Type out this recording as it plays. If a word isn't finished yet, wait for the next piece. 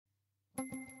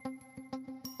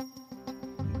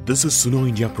This is Suno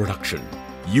India production.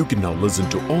 You can now listen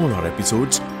to all our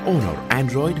episodes on our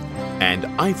Android and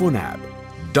iPhone app.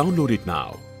 Download it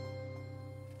now.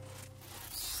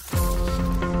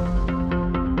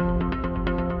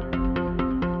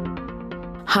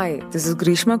 Hi, this is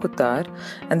Grishma Kuttar,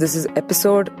 and this is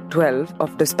episode 12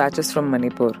 of Dispatches from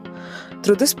Manipur.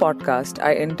 Through this podcast,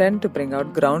 I intend to bring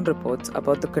out ground reports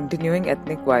about the continuing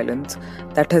ethnic violence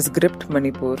that has gripped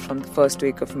Manipur from the first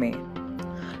week of May.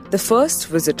 The first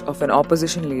visit of an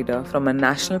opposition leader from a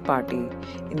national party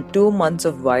in 2 months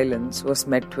of violence was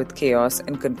met with chaos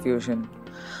and confusion.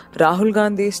 Rahul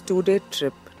Gandhi's 2-day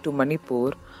trip to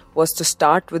Manipur was to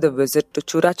start with a visit to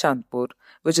Churachandpur,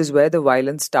 which is where the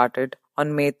violence started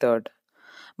on May 3rd.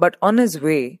 But on his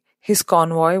way, his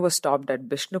convoy was stopped at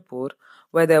Bishnupur,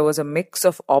 where there was a mix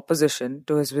of opposition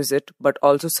to his visit but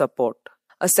also support.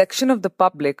 A section of the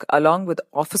public, along with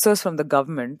officers from the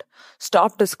government,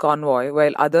 stopped his convoy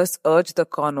while others urged the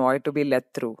convoy to be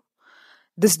let through.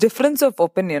 This difference of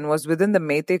opinion was within the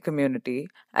Meitei community,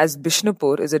 as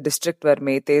Bishnupur is a district where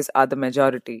Meiteis are the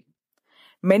majority.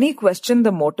 Many questioned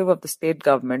the motive of the state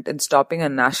government in stopping a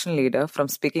national leader from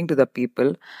speaking to the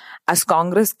people, as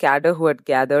Congress cadre who had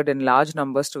gathered in large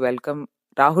numbers to welcome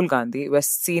Rahul Gandhi were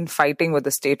seen fighting with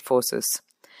the state forces.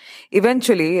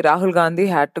 Eventually, Rahul Gandhi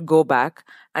had to go back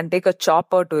and take a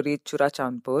chopper to reach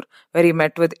Churachandpur, where he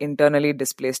met with internally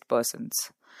displaced persons.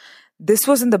 This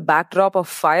was in the backdrop of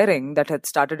firing that had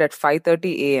started at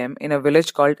 5:30 a.m. in a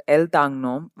village called El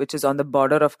Tangnom, which is on the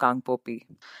border of Kangpopi.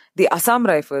 The Assam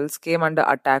Rifles came under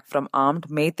attack from armed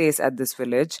Meiteis at this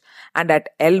village and at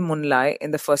El Munlai in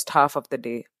the first half of the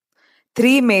day.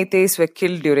 3 Meiteis were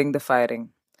killed during the firing.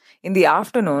 In the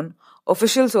afternoon,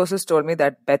 official sources told me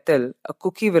that Bethel, a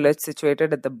Kuki village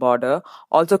situated at the border,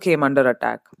 also came under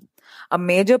attack. A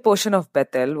major portion of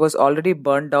Bethel was already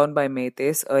burned down by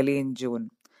Meiteis early in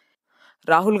June.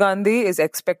 Rahul Gandhi is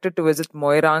expected to visit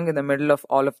Moirang in the middle of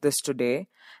all of this today,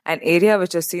 an area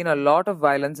which has seen a lot of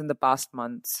violence in the past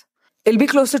months. It'll be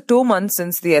close to 2 months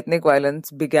since the ethnic violence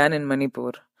began in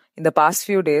Manipur. In the past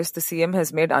few days, the CM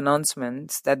has made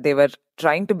announcements that they were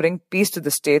trying to bring peace to the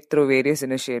state through various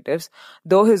initiatives,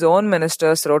 though his own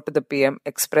ministers wrote to the PM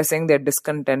expressing their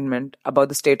discontentment about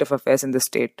the state of affairs in the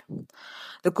state.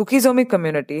 The Kuki-Zomi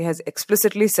community has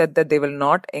explicitly said that they will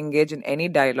not engage in any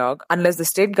dialogue unless the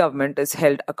state government is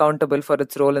held accountable for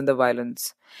its role in the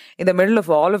violence. In the middle of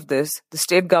all of this, the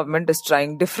state government is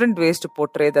trying different ways to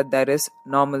portray that there is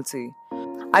normalcy.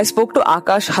 I spoke to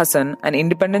Akash Hassan, an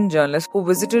independent journalist who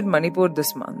visited Manipur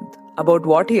this month, about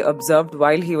what he observed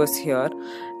while he was here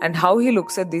and how he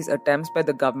looks at these attempts by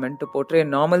the government to portray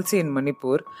normalcy in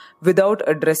Manipur without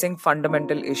addressing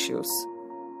fundamental issues.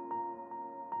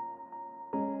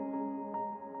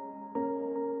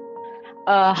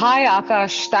 Hi,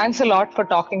 Akash. Thanks a lot for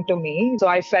talking to me. So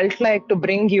I felt like to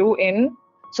bring you in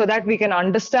so that we can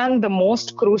understand the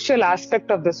most crucial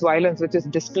aspect of this violence, which is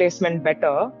displacement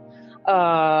better.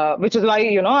 Which is why,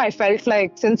 I felt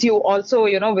like since you also,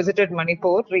 visited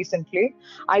Manipur recently,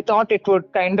 I thought it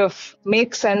would kind of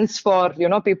make sense for,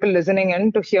 people listening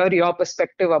in to hear your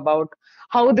perspective about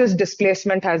how this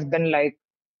displacement has been like.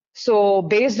 So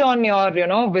based on your,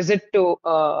 visit to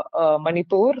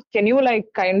Manipur, can you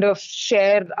kind of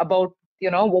share about,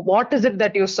 what is it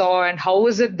that you saw and how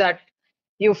is it that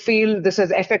you feel this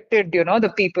has affected,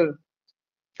 the people?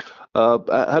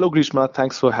 Hello, Grishma.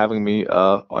 Thanks for having me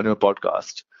on your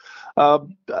podcast.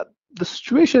 The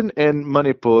situation in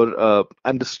Manipur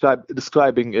and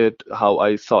describing it how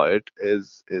I saw it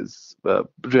is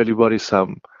really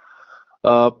worrisome.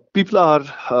 Thousands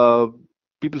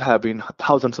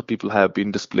of people have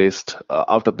been displaced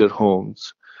out of their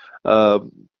homes.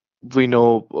 We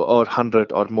know or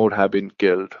 100 or more have been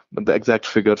killed, but the exact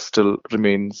figure still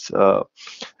remains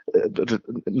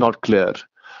not clear.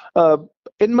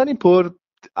 In Manipur,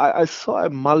 I saw a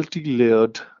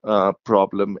multi-layered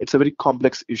problem. It's a very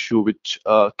complex issue which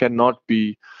cannot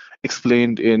be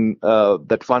explained in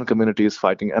that one community is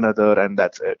fighting another and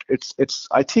that's it. It's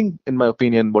I think, in my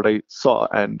opinion, what I saw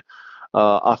and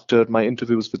after my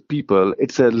interviews with people,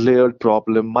 it's a layered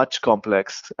problem, much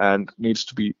complex, and needs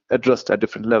to be addressed at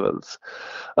different levels.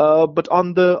 But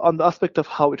on the aspect of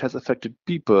how it has affected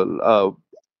people,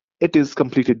 it is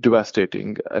completely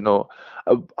devastating.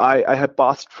 I have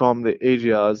passed from the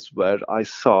areas where I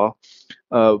saw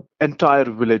entire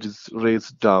villages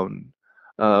razed down.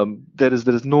 There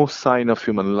is no sign of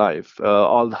human life.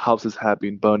 All the houses have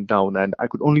been burned down, and I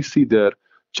could only see their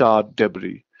charred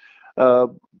debris.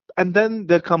 And then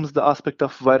there comes the aspect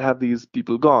of where have these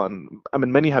people gone? I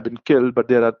mean, many have been killed, but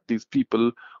there are these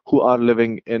people who are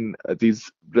living in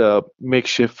these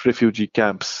makeshift refugee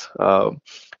camps,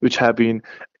 which have been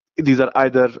these are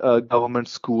either government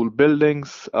school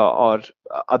buildings or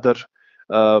other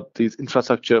these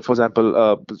infrastructure. For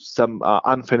example, some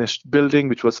unfinished building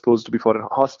which was supposed to be for a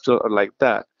hospital or like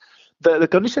that. The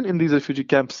condition in these refugee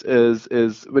camps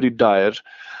is very dire.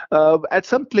 At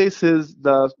some places,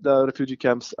 the refugee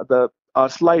camps are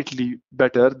slightly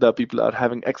better. The people are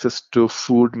having access to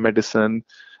food, medicine,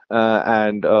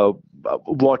 and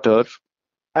water,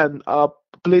 and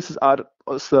places are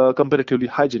also comparatively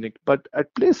hygienic. But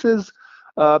at places,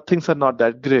 things are not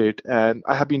that great. And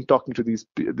I have been talking to these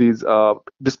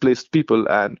displaced people,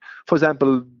 and for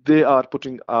example, they are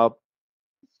putting up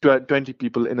 20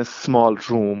 people in a small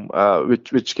room,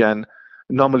 which can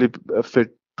normally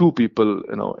fit two people,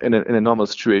 in a normal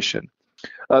situation.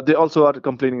 They also are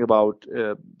complaining about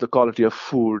the quality of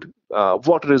food.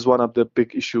 Water is one of the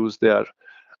big issues they're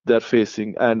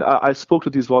facing. And I spoke to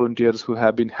these volunteers who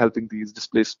have been helping these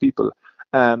displaced people.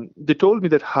 And they told me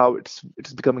that how it's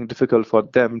becoming difficult for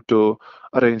them to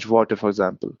arrange water, for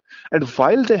example. And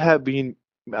while they have been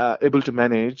able to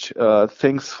manage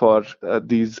things for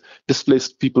these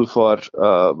displaced people for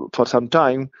some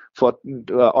time, for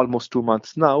almost 2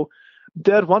 months now,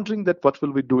 they are wondering that what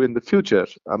will we do in the future.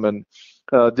 I mean,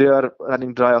 they are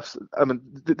running dry of. I mean,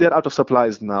 they're out of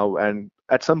supplies now, and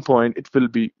at some point it will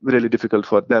be really difficult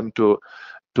for them to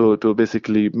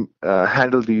basically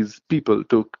handle these people,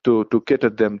 to cater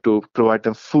them, to provide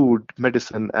them food,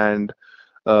 medicine, and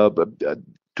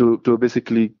to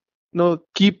basically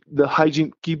keep the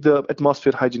hygiene, keep the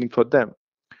atmosphere hygienic for them.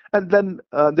 And then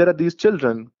there are these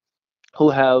children who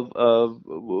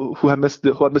are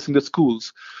missing the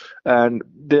schools, and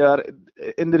they are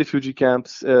in the refugee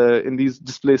camps, in these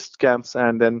displaced camps,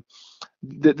 and then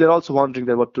they're also wondering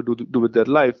that what to do with their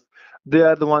life. They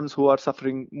are the ones who are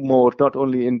suffering more, not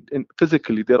only in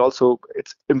physically, they're also,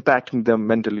 it's impacting them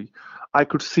mentally. I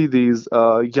could see these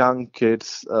young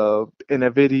kids in a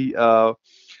very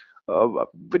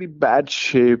bad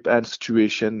shape and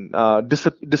situation.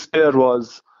 Despair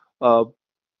was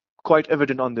quite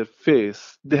evident on their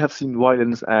face. They have seen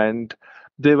violence, and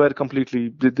they were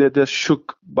completely they're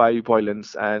shook by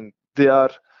violence, and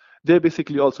they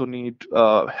basically also need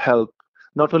help,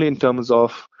 not only in terms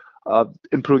of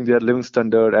improving their living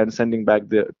standard and sending back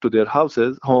to their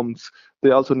homes. They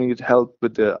also need help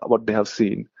with what they have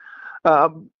seen.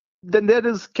 Then there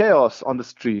is chaos on the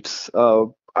streets.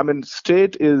 I mean,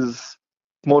 state is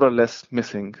more or less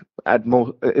missing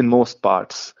in most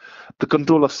parts. The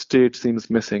control of state seems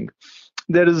missing.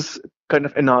 There is kind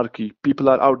of anarchy. People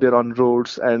are out there on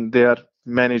roads, and they are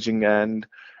managing and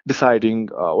deciding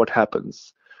what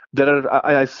happens. There are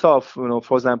I saw,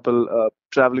 for example,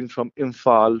 traveling from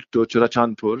Imphal to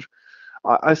Churachandpur.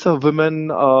 I saw women,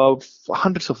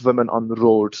 hundreds of women on the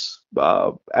roads.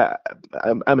 I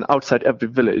mean, outside every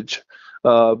village,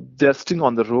 they're sitting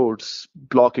on the roads,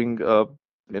 blocking,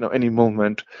 any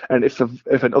movement. And if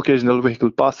an occasional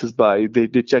vehicle passes by, they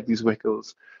check these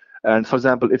vehicles. And for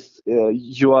example, if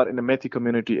you are in a Methi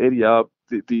community area,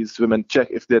 these women check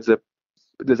if there's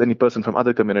any person from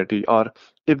other community, or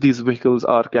if these vehicles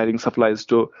are carrying supplies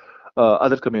to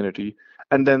other community.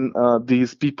 And then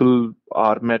these people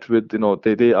are met with,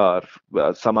 they are,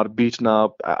 some are beaten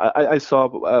up. I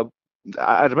saw,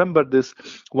 I remember this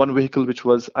one vehicle which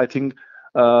was, I think,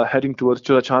 heading towards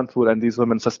Churachandpur, and these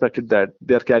women suspected that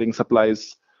they're carrying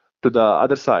supplies to the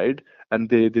other side, and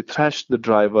they thrashed the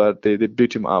driver, they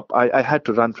beat him up. I had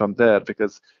to run from there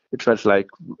because it felt like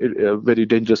a very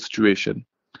dangerous situation.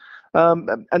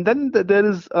 And then there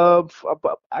is, I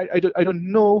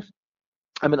don't know,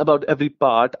 I mean, about every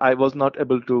part. I was not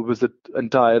able to visit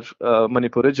entire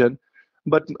Manipur region,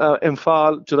 but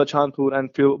Imphal, Churachandpur, and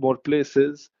few more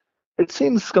places, it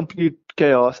seems complete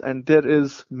chaos, and there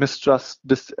is mistrust.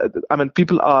 I mean,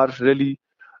 people are really,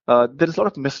 there is a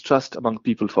lot of mistrust among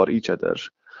people for each other.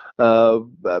 Uh,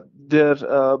 they're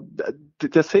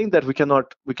saying that we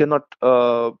cannot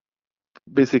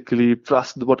basically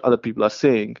trust what other people are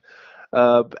saying.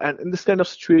 And in this kind of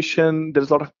situation, there's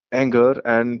a lot of anger,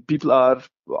 and people are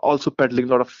also peddling a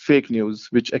lot of fake news,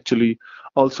 which actually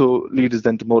also leads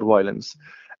them to more violence.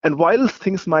 And while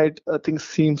things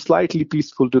seem slightly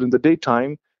peaceful during the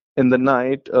daytime, in the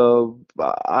night,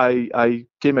 I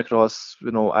came across,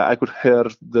 I could hear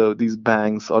these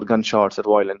bangs or gunshots or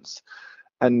violence.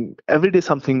 And every day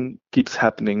something keeps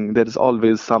happening. There is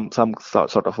always some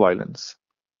sort of violence.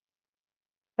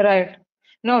 Right.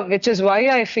 No, which is why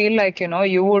I feel like,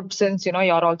 you would, since,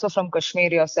 you're also from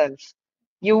Kashmir yourself,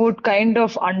 you would kind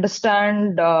of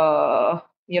understand,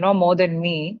 more than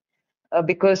me,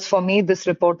 because for me, this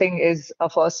reporting is a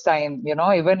first time,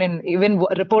 even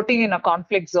reporting in a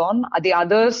conflict zone, the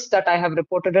others that I have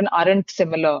reported in aren't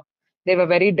similar. They were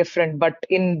very different. But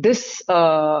in this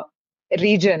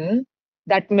region,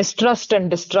 that mistrust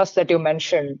and distrust that you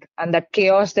mentioned, and that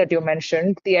chaos that you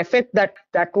mentioned, the effect that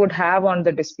that would have on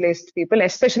the displaced people,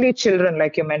 especially children,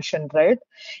 like you mentioned, right,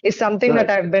 is something that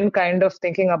Right. I've been kind of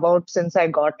thinking about since I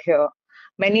got here.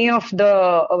 Many of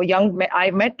the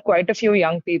I met quite a few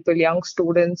young people, young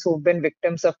students who've been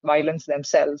victims of violence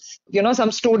themselves.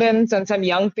 Some students and some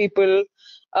young people,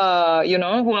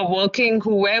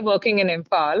 who were working in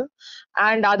Impal,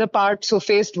 and other parts who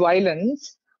faced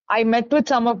violence. I met with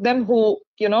some of them who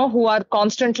are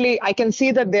constantly, I can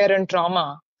see that they're in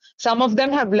trauma. Some of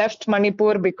them have left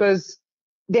Manipur because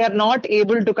they are not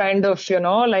able to kind of,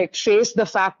 like face the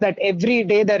fact that every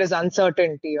day there is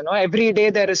uncertainty, every day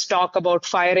there is talk about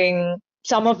firing.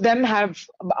 Some of them have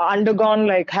undergone,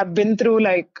 like, have been through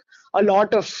like a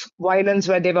lot of violence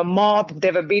where they were mobbed,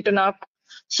 they were beaten up.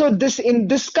 So in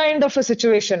this kind of a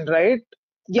situation, right,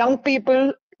 young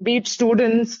people, be it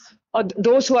students or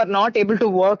those who are not able to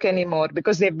work anymore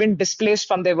because they've been displaced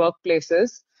from their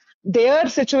workplaces, their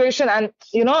situation, and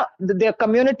their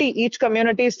community, each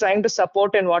community is trying to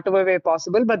support in whatever way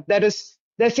possible, but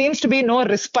there seems to be no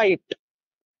respite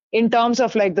in terms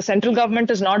of, like, the central government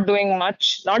is not doing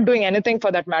much, not doing anything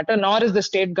for that matter, nor is the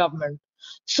state government.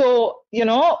 So,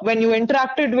 when you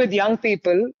interacted with young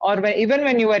people, or even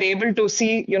when you were able to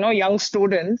see, young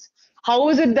students, how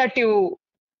is it that you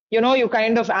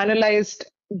kind of analyzed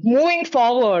moving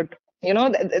forward?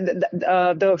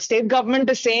 The state government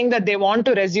is saying that they want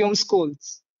to resume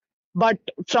schools. But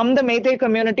from the Meitei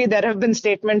community, there have been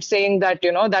statements saying that,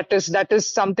 that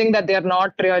is something that they're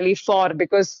not really for,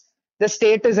 because the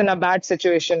state is in a bad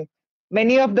situation.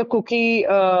 Many of the Kuki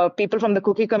people from the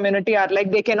Kuki community are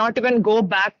like, they cannot even go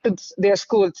back to their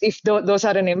schools if those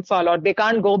are in Imphal, or they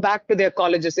can't go back to their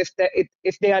colleges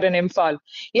if they are in Imphal.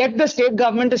 Yet the state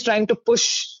government is trying to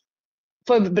push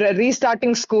for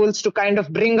restarting schools to kind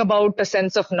of bring about a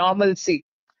sense of normalcy.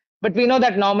 But we know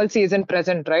that normalcy isn't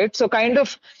present, right? So kind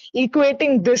of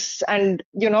equating this and,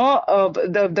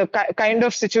 the kind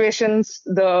of situations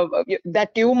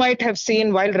that you might have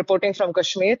seen while reporting from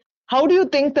Kashmir, how do you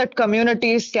think that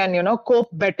communities can, cope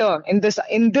better in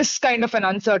this kind of an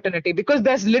uncertainty? Because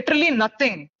there's literally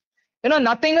nothing.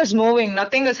 Nothing is moving,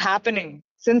 nothing is happening.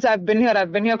 Since I've been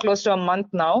here close to a month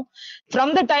now.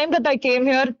 From the time that I came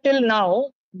here till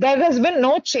now, there has been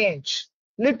no change,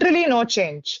 literally no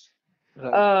change.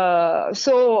 Right.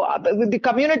 The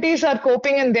communities are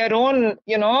coping in their own,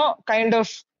 kind of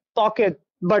pocket.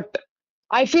 But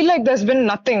I feel like there's been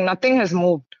nothing has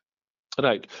moved.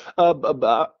 Right.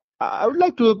 I would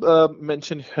like to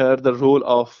mention here the role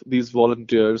of these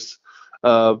volunteers.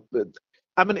 Uh,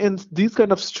 I mean, in these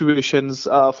kind of situations,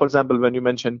 for example, when you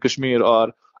mentioned Kashmir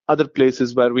or other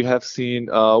places where we have seen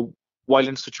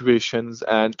violent situations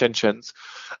and tensions,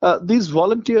 these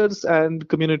volunteers and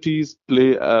communities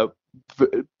play a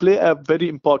very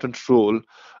important role.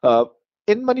 Uh,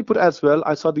 in Manipur as well,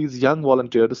 I saw these young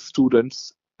volunteers,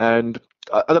 students, and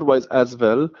otherwise as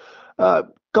well, uh,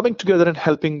 coming together and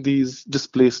helping these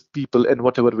displaced people in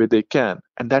whatever way they can.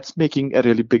 And that's making a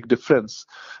really big difference.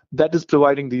 That is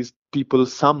providing these people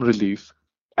some relief.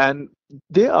 And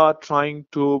they are trying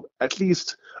to at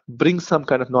least bring some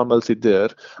kind of normalcy there.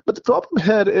 But the problem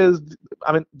here is,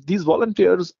 I mean, these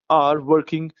volunteers are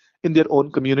working in their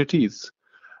own communities.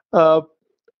 Uh,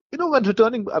 when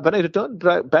I returned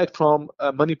back from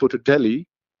Manipur to Delhi,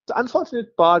 the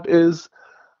unfortunate part is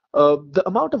the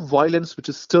amount of violence which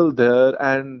is still there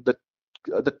and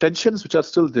the tensions which are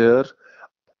still there.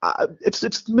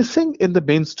 It's missing in the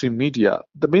mainstream media.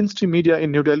 The mainstream media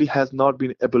in New Delhi has not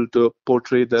been able to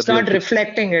portray the It's real not picture.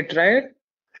 reflecting it, right?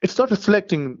 It's not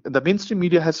reflecting. The mainstream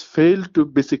media has failed to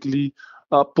basically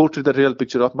portray the real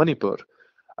picture of Manipur.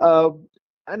 Uh,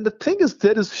 and the thing is,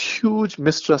 there is huge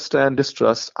mistrust and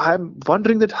distrust. I'm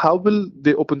wondering that how will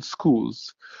they open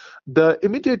schools? The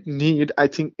immediate need, I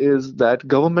think, is that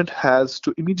government has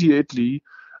to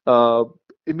uh,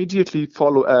 immediately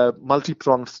follow a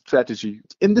multi-pronged strategy.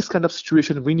 In this kind of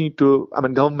situation, we need to, I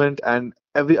mean, government and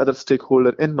every other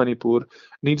stakeholder in Manipur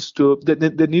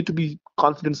there need to be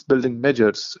confidence building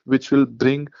measures which will,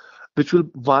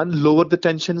 one, lower the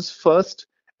tensions first,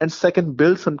 and second,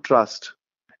 build some trust.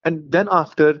 And then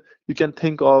after, you can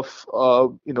think of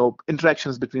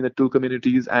interactions between the two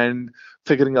communities and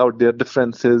figuring out their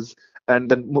differences, and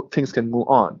then things can move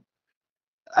on.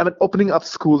 I mean, opening up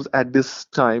schools at this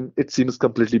time, it seems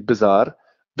completely bizarre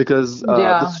because the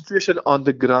Yeah. situation on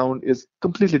the ground is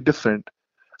completely different.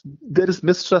 There is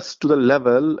mistrust to the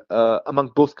level among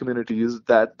both communities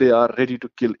that they are ready to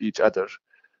kill each other.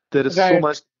 There is so Right.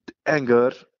 much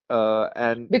anger.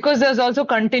 And Because there's also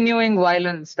continuing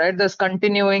violence, right? There's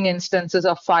continuing instances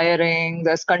of firing,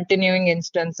 there's continuing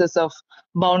instances of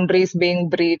boundaries being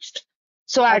breached.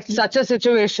 So at absolutely, such a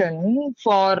situation,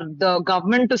 for the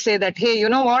government to say that, hey, you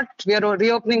know what, we are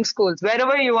reopening schools,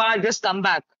 wherever you are, just come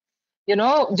back.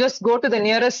 Just go to the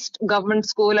nearest government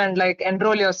school and like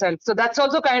enroll yourself. So that's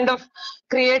also kind of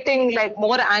creating like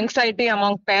more anxiety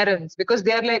among parents, because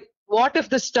they're like, what if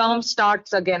this term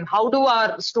starts again? How do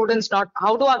our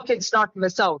kids not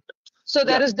miss out? So yeah,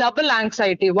 there is double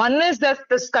anxiety. One is that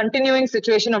this continuing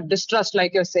situation of distrust,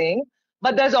 like you're saying,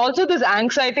 but there's also this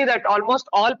anxiety that almost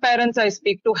all parents I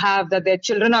speak to have, that their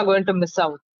children are going to miss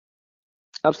out.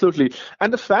 absolutely.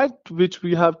 And the fact which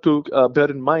we have to bear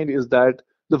in mind is that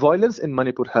the violence in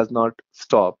Manipur has not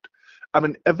stopped. I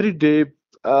mean, every day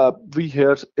we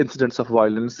hear incidents of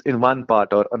violence in one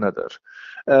part or another.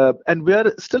 And we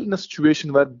are still in a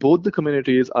situation where both the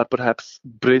communities are perhaps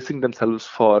bracing themselves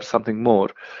for something more.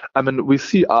 I mean, we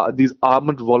see these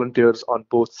armed volunteers on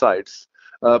both sides.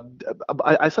 Uh,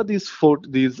 I saw these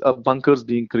bunkers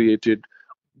being created.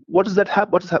 What is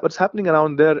that? What's happening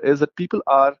around there is that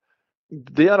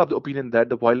they are of the opinion that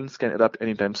the violence can erupt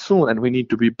anytime soon, and we need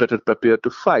to be better prepared to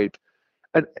fight.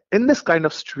 And in this kind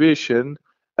of situation,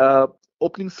 uh,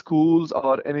 opening schools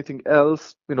or anything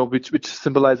else, which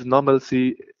symbolizes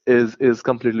normalcy, is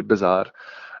completely bizarre.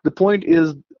 The point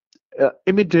is,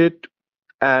 immediate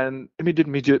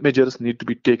measures need to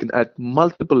be taken at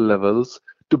multiple levels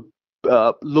to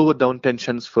lower down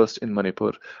tensions first in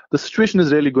Manipur. The situation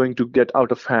is really going to get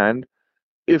out of hand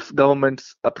if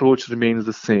government's approach remains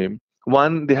the same.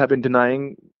 One, they have been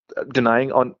denying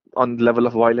on the level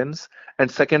of violence,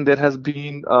 and second, there has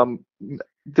been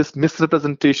this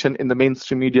misrepresentation in the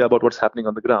mainstream media about what's happening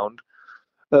on the ground.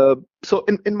 So,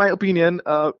 in my opinion,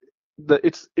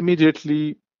 it's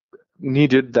immediately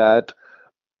needed that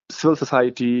civil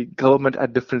society, government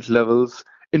at different levels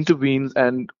intervenes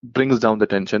and brings down the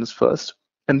tensions first.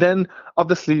 And then,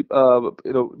 obviously,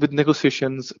 with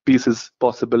negotiations, peace is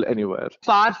possible anywhere.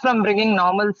 Far from bringing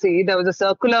normalcy, there was a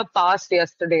circular passed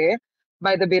yesterday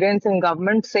by the Biren Singh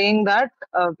government saying that,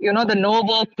 the no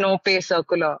work, no pay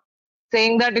circular,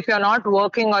 saying that if you're not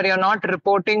working or you're not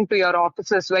reporting to your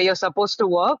offices where you're supposed to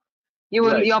work,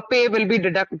 Right. your pay will be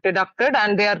deducted,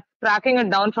 and they are tracking it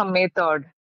down from May 3rd.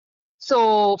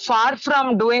 So far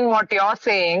from doing what you're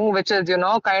saying, which is,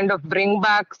 kind of bring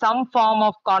back some form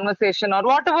of conversation or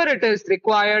whatever it is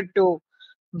required to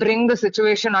bring the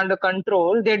situation under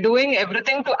control, they're doing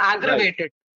everything to Right. aggravate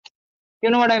it. You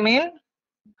know what I mean?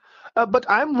 But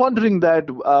I'm wondering that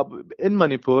in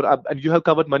Manipur, and you have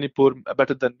covered Manipur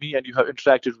better than me, and you have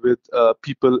interacted with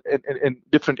people in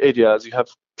different areas. You have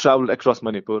traveled across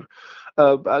Manipur.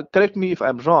 Correct me if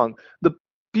I'm wrong. The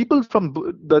people from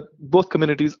both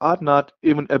communities are not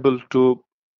even able to,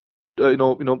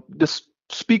 just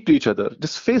speak to each other,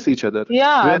 just face each other.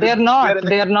 Yeah, Where they're in, not. where in the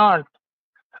They're not.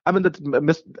 I mean,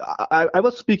 I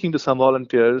was speaking to some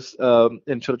volunteers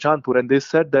in Churachandpur, and they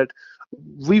said that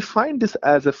we find this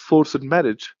as a forced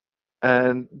marriage,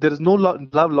 and there is no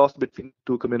love lost between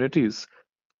two communities.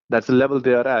 That's the level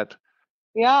they are at.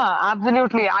 Yeah,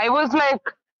 absolutely. I was like,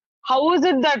 how is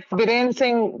it that Biren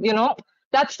Singh,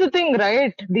 that's the thing,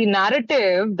 right? The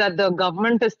narrative that the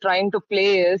government is trying to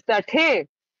play is that, hey,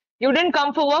 you didn't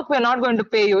come for work, we're not going to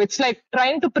pay you. It's like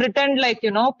trying to pretend like,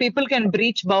 people can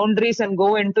breach boundaries and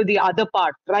go into the other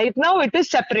part. Right now, it is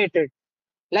separated.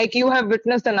 Like you have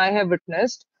witnessed and I have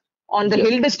witnessed. On the Yes.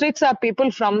 hill districts are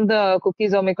people from the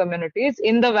Kuki-Zomi communities.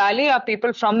 In the valley are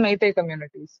people from Meitei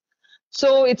communities.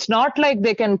 So it's not like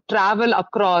they can travel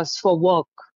across for work.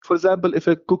 For example, if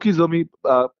a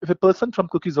person from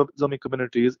Zomi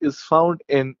communities is found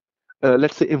in,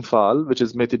 let's say, Imphal, which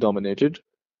is Methi dominated,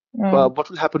 Mm. what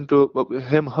will happen to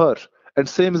him, her? And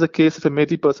same is the case if a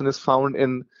Methi person is found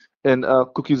in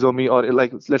Zomi, or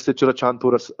like, let's say,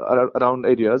 Churachandpur, or around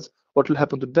areas. What will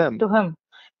happen to them? To him.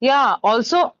 Yeah,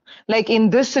 also, like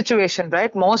in this situation,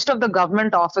 right, most of the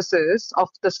government offices of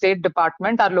the State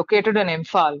Department are located in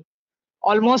Imphal,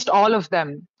 almost all of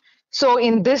them. So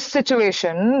in this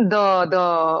situation,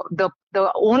 the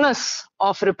onus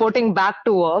of reporting back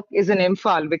to work is in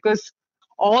Imphal, because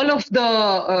all of the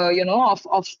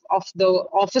of the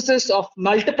offices of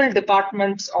multiple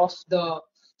departments of the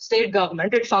state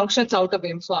government, it functions out of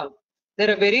Imphal. There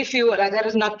are very few. There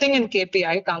is nothing in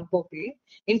KPI, Kangpopi.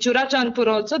 In Churachandpur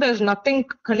also, there is nothing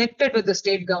connected with the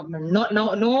state government.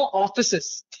 No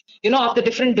offices. Of the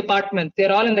different departments.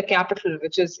 They're all in the capital,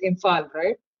 which is Imphal,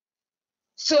 right?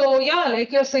 So yeah,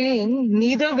 like you're saying,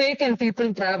 neither way can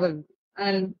people travel,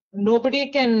 and nobody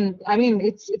can. I mean,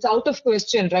 it's out of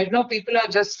question right now. People are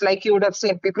just, like you would have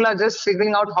seen, people are just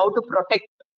figuring out how to protect.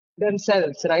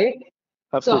 themselves, right?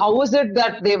 So Absolutely. how is it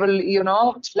that they will,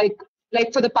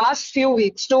 like for the past few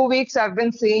weeks, 2 weeks, I've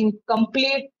been seeing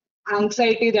complete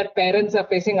anxiety that parents are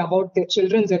facing about their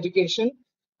children's education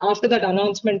after that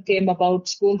announcement came about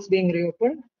schools being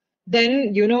reopened.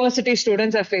 Then university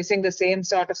students are facing the same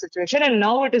sort of situation, and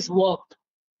now it is work.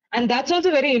 And that's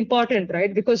also very important,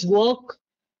 right? Because work,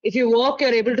 if you work,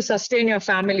 you're able to sustain your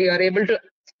family, you're able to,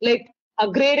 like,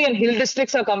 agrarian hill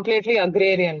districts are completely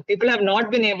agrarian. People have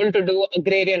not been able to do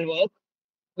agrarian work,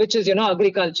 which is,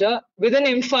 agriculture. Within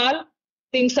Imphal,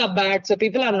 things are bad. So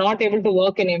people are not able to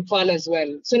work in Imphal as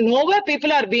well. So nowhere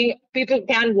people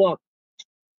can work,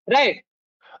 right?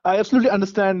 I absolutely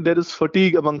understand there is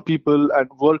fatigue among people, and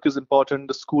work is important.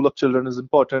 The school of children is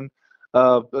important.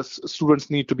 Students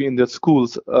need to be in their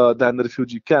schools than the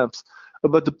refugee camps.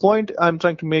 But the point I'm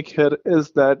trying to make here is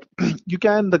that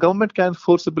the government can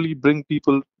forcibly bring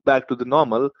people back to the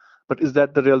normal, but is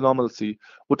that the real normalcy?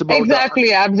 What about the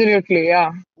Exactly, absolutely,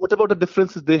 yeah. what about the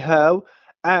differences they have?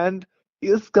 And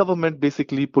is government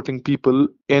basically putting people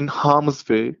in harm's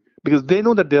way because they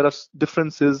know that there are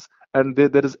differences and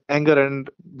there is anger and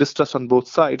distrust on both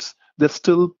sides? They're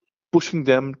still pushing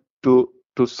them to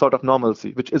sort of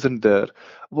normalcy, which isn't there.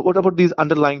 What about these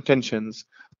underlying tensions?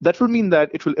 That will mean that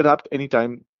it will erupt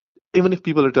anytime. Even if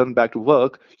people return back to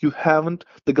work,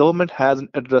 the government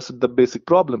hasn't addressed the basic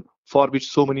problem for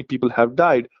which so many people have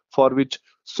died, for which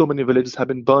so many villages have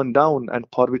been burned down, and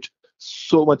for which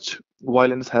so much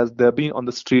violence has there been on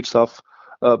the streets of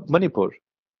Manipur.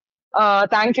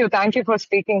 Thank you for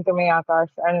speaking to me, Akash.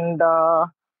 And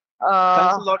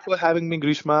Thanks uh, a lot for having me,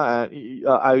 Grishma. And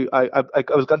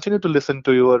I will continue to listen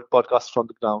to your podcast from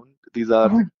the ground. These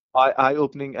are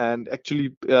eye-opening and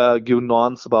actually give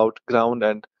nuance about ground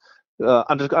and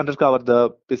undercover the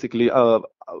basically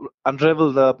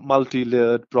unravel the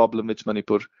multi-layered problem which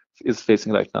Manipur is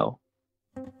facing right now.